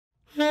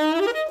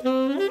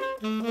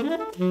Hi,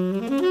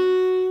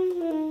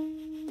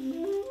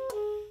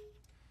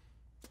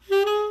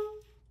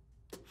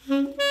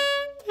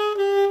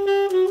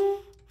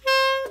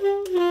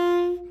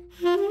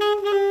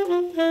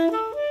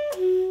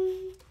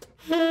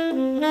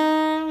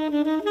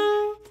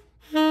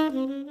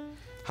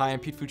 I'm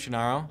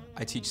Fucinaro.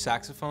 I teach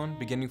saxophone,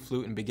 beginning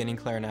flute, and beginning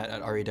clarinet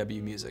at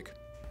REW Music.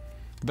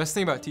 The best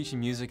thing about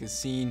teaching music is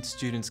seeing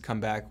students come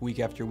back week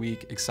after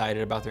week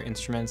excited about their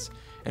instruments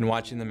and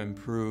watching them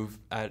improve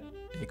at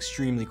an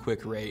extremely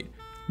quick rate.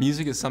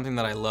 Music is something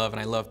that I love, and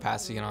I love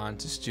passing it on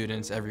to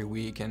students every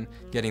week and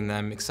getting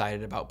them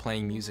excited about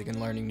playing music and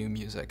learning new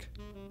music.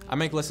 I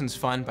make lessons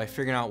fun by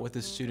figuring out what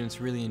the students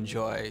really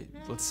enjoy.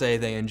 Let's say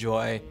they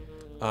enjoy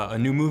a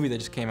new movie that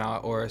just came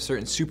out or a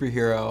certain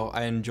superhero.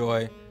 I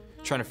enjoy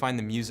trying to find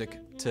the music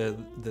to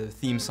the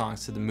theme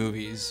songs to the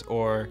movies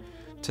or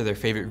to their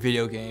favorite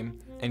video game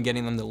and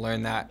getting them to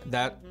learn that.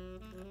 That,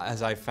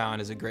 as I've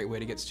found, is a great way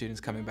to get students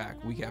coming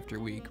back week after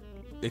week,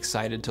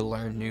 excited to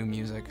learn new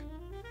music.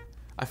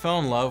 I fell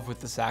in love with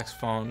the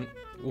saxophone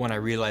when I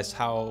realized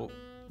how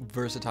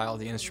versatile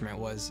the instrument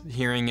was.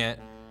 Hearing it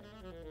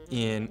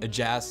in a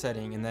jazz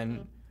setting and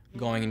then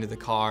going into the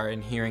car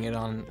and hearing it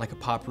on like a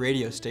pop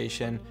radio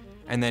station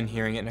and then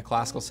hearing it in a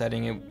classical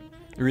setting, it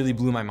really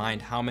blew my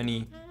mind how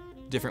many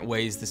different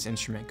ways this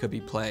instrument could be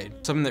played.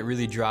 Something that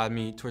really drew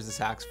me towards the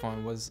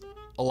saxophone was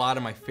a lot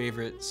of my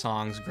favorite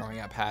songs growing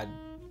up had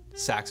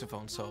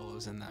saxophone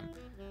solos in them.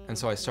 And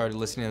so I started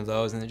listening to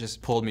those and it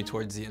just pulled me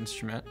towards the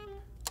instrument.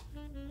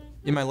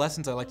 In my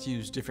lessons, I like to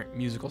use different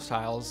musical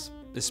styles,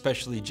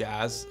 especially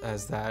jazz,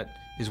 as that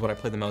is what I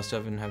play the most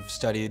of and have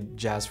studied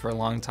jazz for a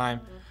long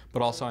time.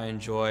 But also I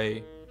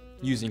enjoy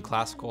using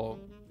classical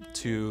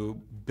to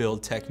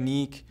build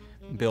technique,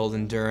 build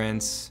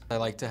endurance. I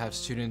like to have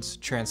students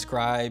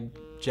transcribe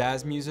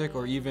jazz music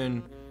or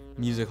even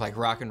music like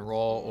rock and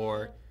roll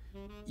or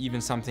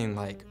even something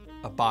like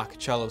a Bach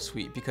cello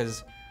suite,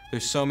 because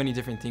there's so many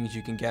different things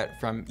you can get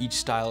from each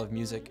style of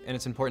music, and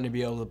it's important to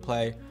be able to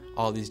play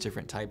all these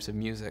different types of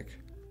music.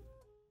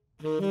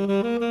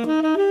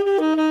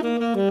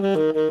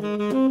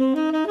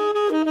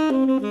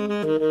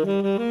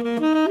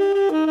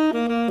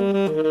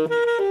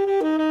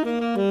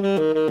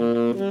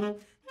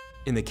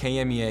 In the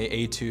KMEA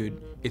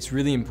etude, it's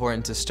really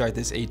important to start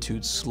this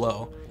etude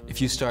slow. If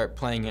you start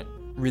playing it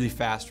really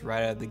fast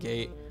right out of the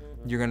gate,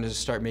 you're going to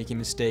start making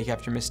mistake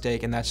after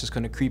mistake, and that's just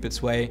going to creep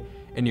its way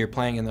into your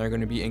playing, and they're going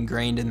to be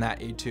ingrained in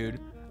that etude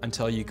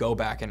until you go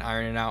back and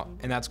iron it out,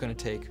 and that's going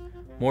to take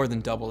more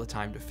than double the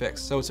time to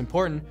fix. So it's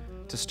important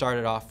to start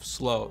it off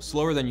slow,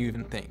 slower than you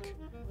even think.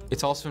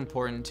 It's also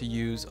important to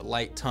use a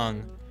light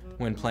tongue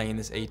when playing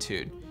this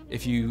etude.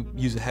 If you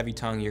use a heavy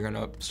tongue, you're going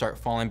to start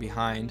falling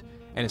behind,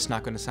 and it's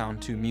not going to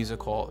sound too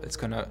musical. It's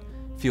going to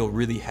feel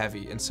really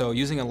heavy. And so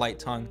using a light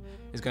tongue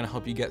is going to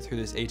help you get through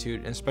this etude,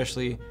 and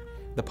especially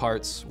the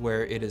parts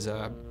where it is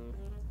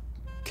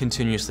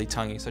continuously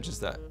tonguing, such as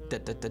that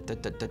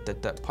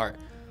part.